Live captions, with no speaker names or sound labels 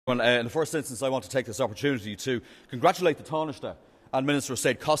In the first instance, I want to take this opportunity to congratulate the Taoiseach and Minister of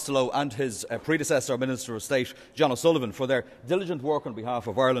State Costello and his predecessor, Minister of State John O'Sullivan, for their diligent work on behalf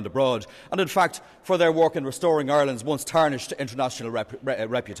of Ireland abroad and, in fact, for their work in restoring Ireland's once tarnished international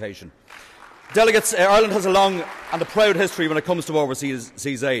reputation. Delegates, Ireland has a long and a proud history when it comes to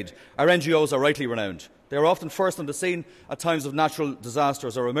overseas aid. Our NGOs are rightly renowned. They are often first on the scene at times of natural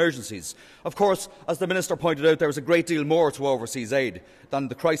disasters or emergencies. Of course, as the Minister pointed out, there is a great deal more to overseas aid than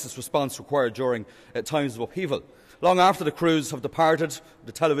the crisis response required during times of upheaval. Long after the crews have departed,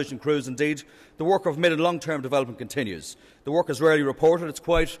 the television crews indeed, the work of mid and long-term development continues. The work is rarely reported, its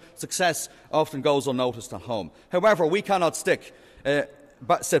quiet success often goes unnoticed at home. However, we cannot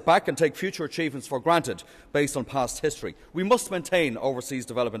sit back and take future achievements for granted based on past history. We must maintain overseas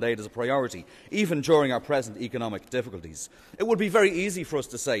development aid as a priority, even during our present economic difficulties. It would be very easy for us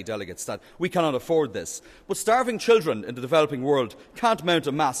to say, delegates, that we cannot afford this, but starving children in the developing world can't mount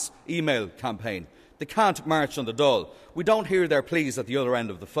a mass email campaign. They can't march on the Dáil. We don't hear their pleas at the other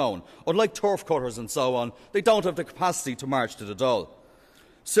end of the phone. Unlike turf cutters and so on, they don't have the capacity to march to the Dáil.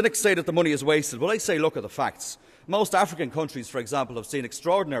 Cynics say that the money is wasted. Well, I say look at the facts. Most African countries, for example, have seen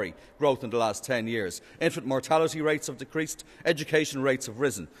extraordinary growth in the last 10 years. Infant mortality rates have decreased, education rates have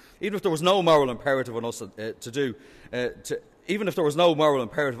risen. Even if there was no moral imperative on us to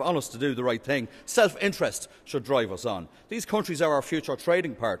do the right thing, self-interest should drive us on. These countries are our future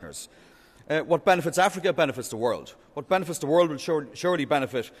trading partners. What benefits Africa benefits the world. What benefits the world will surely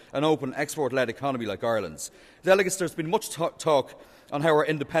benefit an open, export-led economy like Ireland's. Delegates, there has been much talk on how our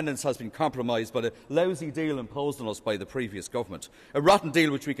independence has been compromised by the lousy deal imposed on us by the previous government. A rotten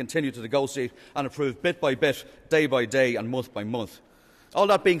deal which we continue to negotiate and improve bit by bit, day by day and month by month. All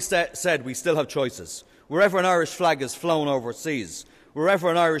that being said, we still have choices. Wherever an Irish flag is flown overseas, wherever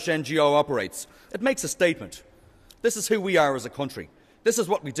an Irish NGO operates, it makes a statement. This is who we are as a country. This is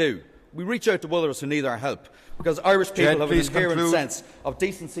what we do. We reach out to others who need our help, because Irish people have an inherent sense of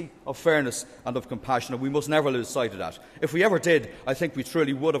decency, of fairness and of compassion, and we must never lose sight of that. If we ever did, I think we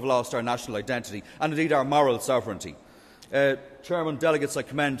truly would have lost our national identity and indeed our moral sovereignty. Chairman, delegates, I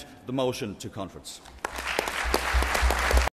commend the motion to conference.